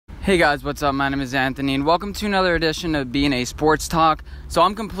Hey guys, what's up? My name is Anthony and welcome to another edition of B&A Sports Talk. So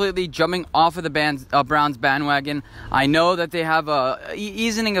I'm completely jumping off of the Browns bandwagon. I know that they have a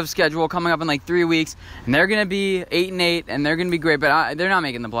easing of schedule coming up in like 3 weeks, and they're going to be 8-8 and they're going to be great, but they're not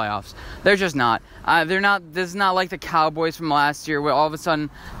making the playoffs. They're just not. They're not. This is not like the Cowboys from last year where all of a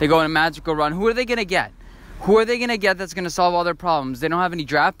sudden they go on a magical run. Who are they going to get? Who are they going to get that's going to solve all their problems? They don't have any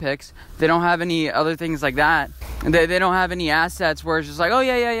draft picks. They don't have any other things like that. They don't have any assets where it's just like, oh,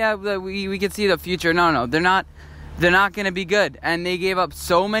 yeah, we can see the future. No, they're not going to be good. And they gave up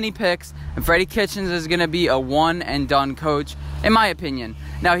so many picks, and Freddie Kitchens is going to be a one-and-done coach, in my opinion.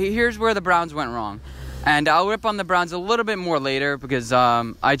 Now, here's where the Browns went wrong. And I'll rip on the Browns a little bit more later because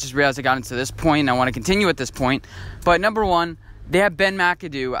I just realized I got into this point, and I want to continue at this point. But number one, they have Ben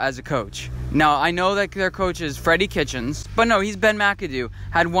McAdoo as a coach. Now, I know that their coach is Freddie Kitchens, but no, he's Ben McAdoo.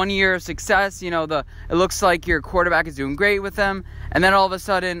 Had 1 year of success. It looks like your quarterback is doing great with them. And then all of a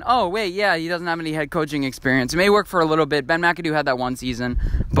sudden, oh, wait, yeah, he doesn't have any head coaching experience. It may work for a little bit. Ben McAdoo had that one season.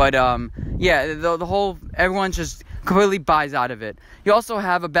 But, everyone just completely buys out of it. You also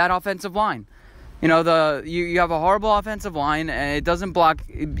have a bad offensive line. You have a horrible offensive line, and it doesn't block.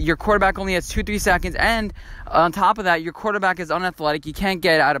 Your quarterback only has 2-3 seconds, and on top of that, your quarterback is unathletic. You can't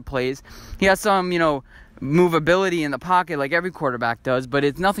get out of plays. He has some, movability in the pocket like every quarterback does, but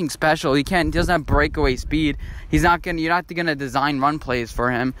it's nothing special. He doesn't have breakaway speed. You're not gonna design run plays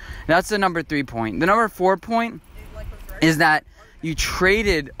for him. That's the number 3 point. The number 4 point is that you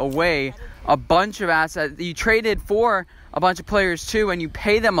traded away a bunch of assets. You traded for a bunch of players too, and you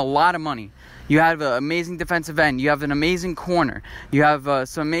pay them a lot of money. You have an amazing defensive end. You have an amazing corner. You have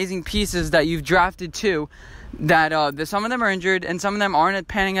some amazing pieces that you've drafted too. That some of them are injured and some of them aren't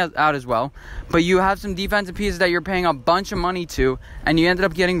panning out as well. But you have some defensive pieces that you're paying a bunch of money to, and you ended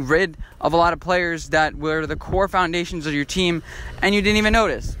up getting rid of a lot of players that were the core foundations of your team, and you didn't even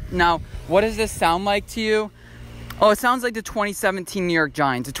notice. Now, what does this sound like to you? Oh, it sounds like the 2017 New York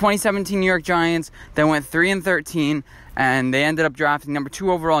Giants. The 2017 New York Giants that went 3-13, and they ended up drafting number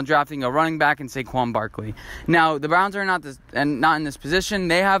 2 overall and drafting a running back in Saquon Barkley. Now, the Browns are not in this position.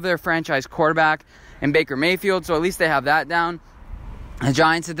 They have their franchise quarterback in Baker Mayfield, so at least they have that down. The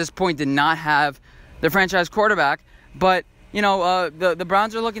Giants at this point did not have their franchise quarterback, but the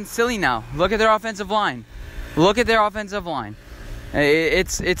Browns are looking silly now. Look at their offensive line.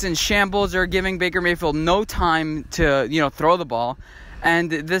 It's in shambles. They're giving Baker Mayfield no time to throw the ball, and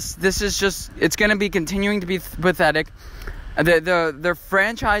this is just, it's going to be continuing to be pathetic. Their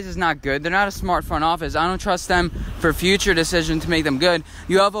franchise is not good. They're not a smart front office. I don't trust them for future decisions to make them good.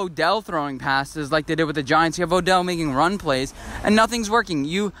 You have Odell throwing passes like they did with the Giants. You have Odell making run plays, and nothing's working.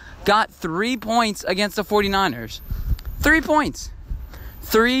 You got 3 points against the 49ers. 3 points.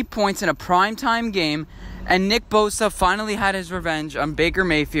 3 points in a primetime game. And Nick Bosa finally had his revenge on Baker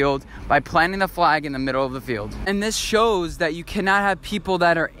Mayfield by planting the flag in the middle of the field. And this shows that you cannot have people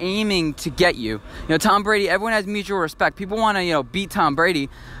that are aiming to get you. Tom Brady, everyone has mutual respect. People want to, beat Tom Brady,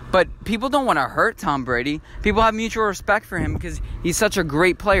 but people don't want to hurt Tom Brady. People have mutual respect for him because he's such a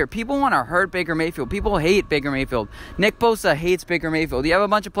great player. People want to hurt Baker Mayfield. People hate Baker Mayfield. Nick Bosa hates Baker Mayfield. You have a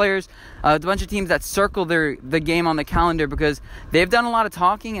bunch of players, a bunch of teams that circle the game on the calendar because they've done a lot of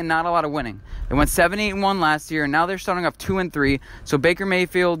talking and not a lot of winning. They went 7-8-1 last year, and now they're starting off 2-3. So Baker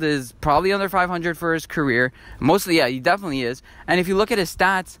Mayfield is probably under 500 for his career. Mostly, yeah, he definitely is. And if you look at his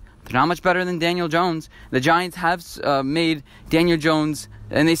stats, they're not much better than Daniel Jones. The Giants have made Daniel Jones,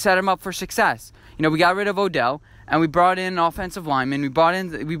 and they set him up for success. We got rid of Odell, and we brought in an offensive lineman. We brought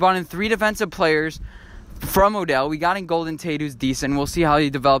in 3 defensive players from Odell. We got in Golden Tate, who's decent. We'll see how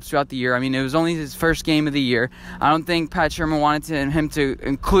he develops throughout the year. I mean, it was only his first game of the year. I don't think Pat Shermer wanted him to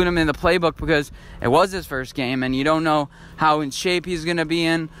include him in the playbook because it was his first game, and you don't know how in shape he's going to be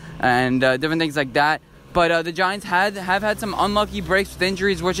in and different things like that. But the Giants have had some unlucky breaks with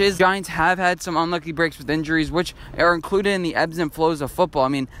injuries, which are included in the ebbs and flows of football. I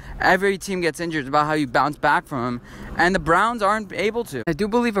mean, every team gets injured. It's about how you bounce back from them, and the Browns aren't able to. I do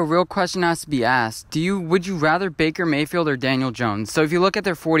believe a real question has to be asked. Would you rather Baker Mayfield or Daniel Jones? So if you look at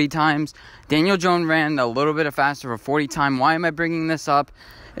their 40 times, Daniel Jones ran a little bit faster of a 40 time. Why am I bringing this up?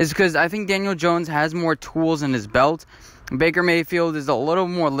 Is because I think Daniel Jones has more tools in his belt. Baker Mayfield is a little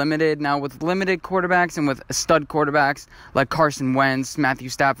more limited now with limited quarterbacks and with stud quarterbacks like Carson Wentz, Matthew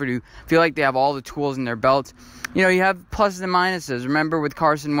Stafford, who feel like they have all the tools in their belt. You have pluses and minuses. Remember with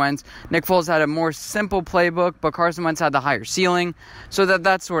Carson Wentz, Nick Foles had a more simple playbook, but Carson Wentz had the higher ceiling. So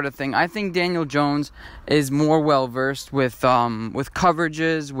that sort of thing. I think Daniel Jones is more well-versed with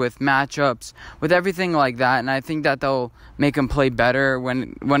coverages, with matchups, with everything like that. And I think that they'll make him play better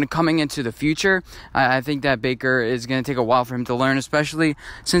when coming into the future. I think that Baker is going to take a while for him to learn, especially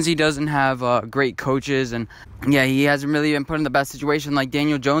since he doesn't have great coaches. And yeah, he hasn't really been put in the best situation like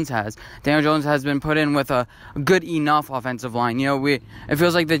Daniel Jones has. Daniel Jones has been put in with a good enough offensive line. It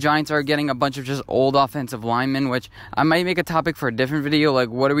feels like the Giants are getting a bunch of just old offensive linemen, which I might make a topic for a different video, like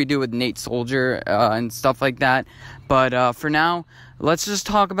what do we do with Nate Soldier and stuff like that. But for now, let's just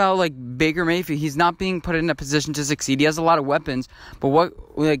talk about like Baker Mayfield. He's not being put in a position to succeed. He has a lot of weapons, but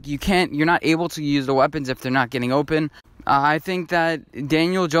you're not able to use the weapons if they're not getting open. I think that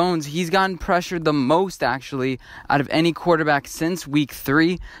Daniel Jones, he's gotten pressured the most, actually, out of any quarterback since week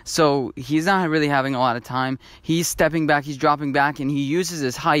 3. So he's not really having a lot of time. He's stepping back, he's dropping back, and he uses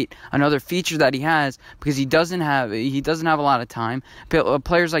his height, another feature that he has, because he doesn't have a lot of time.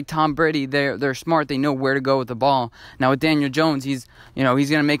 Players like Tom Brady, they're smart. They know where to go with the ball. Now with Daniel Jones, he's going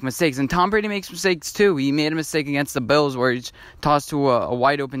to make mistakes, and Tom Brady makes mistakes too. He made a mistake against the Bills where he's tossed to a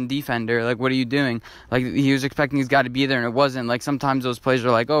wide open defender. Like, what are you doing? Like, he was expecting he's got to be there, and it wasn't. Like, sometimes those plays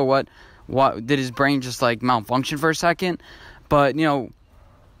are like, oh, what did his brain just like malfunction for a second? But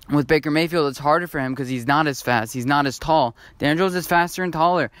with Baker Mayfield, it's harder for him because he's not as fast, he's not as tall. Daniel Jones is faster and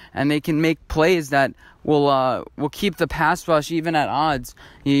taller, and they can make plays that will keep the pass rush even at odds.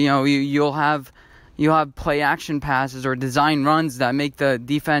 You'll have play action passes or design runs that make the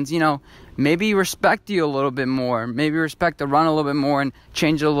defense, maybe respect you a little bit more, maybe respect the run a little bit more, and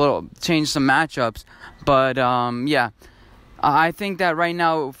change some matchups. But yeah, I think that right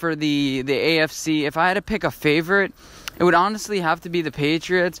now for the AFC, if I had to pick a favorite, it would honestly have to be the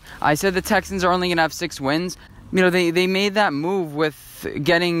Patriots. I said the Texans are only going to have 6 wins. They made that move with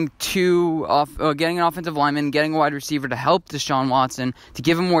getting an offensive lineman, getting a wide receiver to help Deshaun Watson, to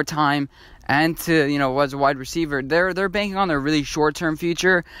give him more time, and to, as a wide receiver. They're banking on their really short-term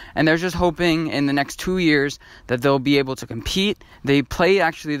future, and they're just hoping in the next 2 years that they'll be able to compete. They play,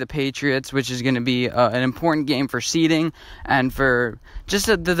 actually, the Patriots, which is going to be an important game for seeding and for just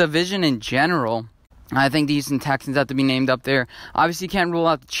the division in general. I think the Houston Texans have to be named up there. Obviously, you can't rule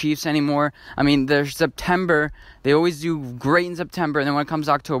out the Chiefs anymore. I mean, there's September. They always do great in September, and then when it comes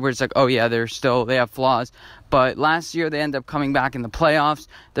to October, it's like, oh yeah, they have flaws. But last year, they end up coming back in the playoffs.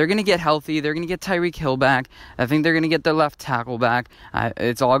 They're going to get healthy. They're going to get Tyreek Hill back. I think they're going to get their left tackle back.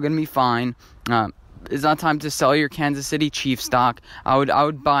 It's all going to be fine. It's not time to sell your Kansas City Chiefs stock. I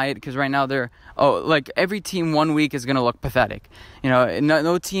would buy it because right now every team 1 week is going to look pathetic.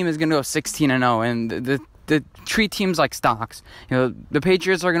 No team is going to go 16-0, and the treat teams like stocks. The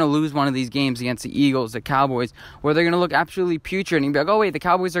Patriots are going to lose one of these games against the Eagles, the Cowboys, where they're going to look absolutely putrid, and you'll be like, oh wait, the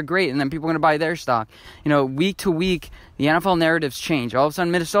Cowboys are great, and then people are going to buy their stock. Week to week, the NFL narratives change. All of a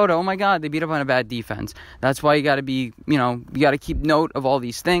sudden, Minnesota, oh my God, they beat up on a bad defense. That's why you got to be, you got to keep note of all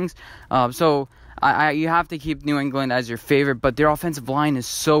these things. You have to keep New England as your favorite, but their offensive line is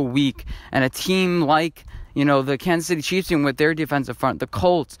so weak, and a team like the Kansas City Chiefs team with their defensive front, the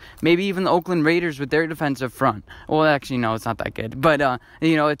Colts, maybe even the Oakland Raiders with their defensive front. Well, actually, no, it's not that good. But, a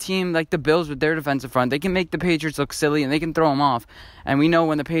team like the Bills with their defensive front, they can make the Patriots look silly and they can throw them off. And we know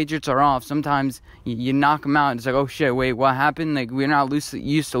when the Patriots are off, sometimes you knock them out. And it's like, oh shit, wait, what happened? Like, we're not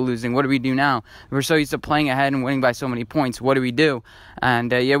used to losing. What do we do now? We're so used to playing ahead and winning by so many points. What do we do?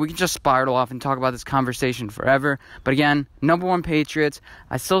 And we can just spiral off and talk about this conversation forever. But again, number 1 Patriots.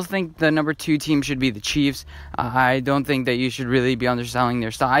 I still think the number 2 team should be the Chiefs. I don't think that you should really be underselling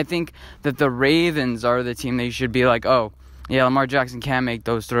their style. I think that the Ravens are the team that you should be like, oh, yeah, Lamar Jackson can make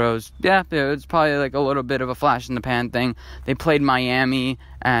those throws. Yeah, it's probably like a little bit of a flash in the pan thing. They played Miami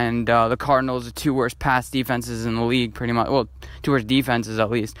and the Cardinals, the 2 worst pass defenses in the league, pretty much. Well, 2 worst defenses at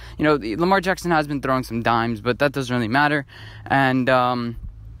least. Lamar Jackson has been throwing some dimes, but that doesn't really matter. And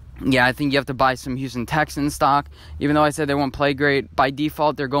yeah, I think you have to buy some Houston Texans stock. Even though I said they won't play great, by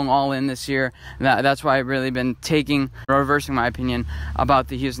default, they're going all in this year. That's why I've really been reversing my opinion about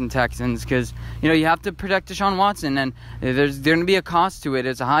the Houston Texans. Because, you have to protect Deshaun Watson. And there's going to be a cost to it.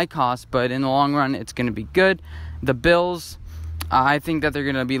 It's a high cost, but in the long run, it's going to be good. The Bills, I think that they're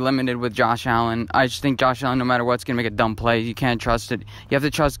going to be limited with Josh Allen. I just think Josh Allen, no matter what's going to make a dumb play. You can't trust it. You have to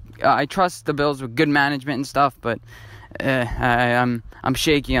trust. I trust the Bills with good management and stuff, but I'm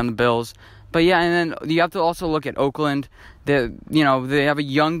shaky on the Bills. But yeah, and then you have to also look at Oakland. They have a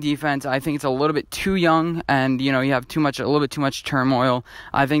young defense. I think it's a little bit too young, and you have a little bit too much turmoil.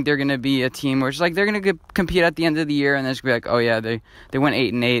 I think they're going to be a team where it's like they're going to compete at the end of the year, and they're going to be like, oh yeah, they went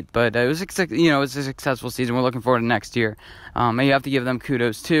 8-8, but it was it's a successful season. We're looking forward to next year. And you have to give them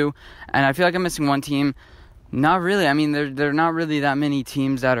kudos too. And I feel like I'm missing one team. Not really. I mean, there are not really that many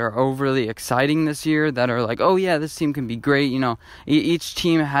teams that are overly exciting this year that are like, oh yeah, this team can be great. Each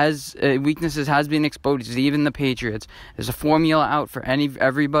team has weaknesses, has been exposed, even the Patriots. There's a formula out for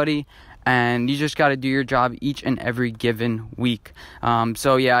everybody, and you just got to do your job each and every given week.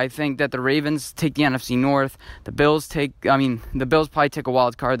 So yeah, I think that the Ravens take the NFC North. The Bills probably take a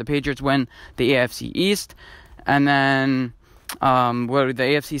wild card. The Patriots win the AFC East, and then the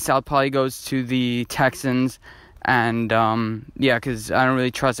AFC South probably goes to the Texans. And because I don't really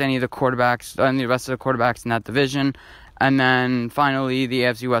trust any of the rest of the quarterbacks in that division. And then finally, the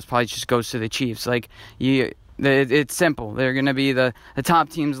AFC West probably just goes to the Chiefs. Like, it's simple. They're going to be the top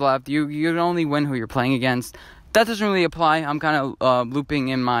teams left. You can only win who you're playing against. That doesn't really apply. I'm kind of looping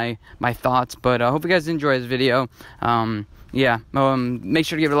in my thoughts, but I hope you guys enjoy this video. Make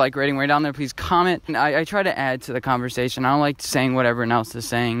sure to give it a like, rating right down there. Please comment. I try to add to the conversation. I don't like saying what everyone else is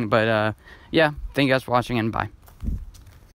saying, but thank you guys for watching, and bye.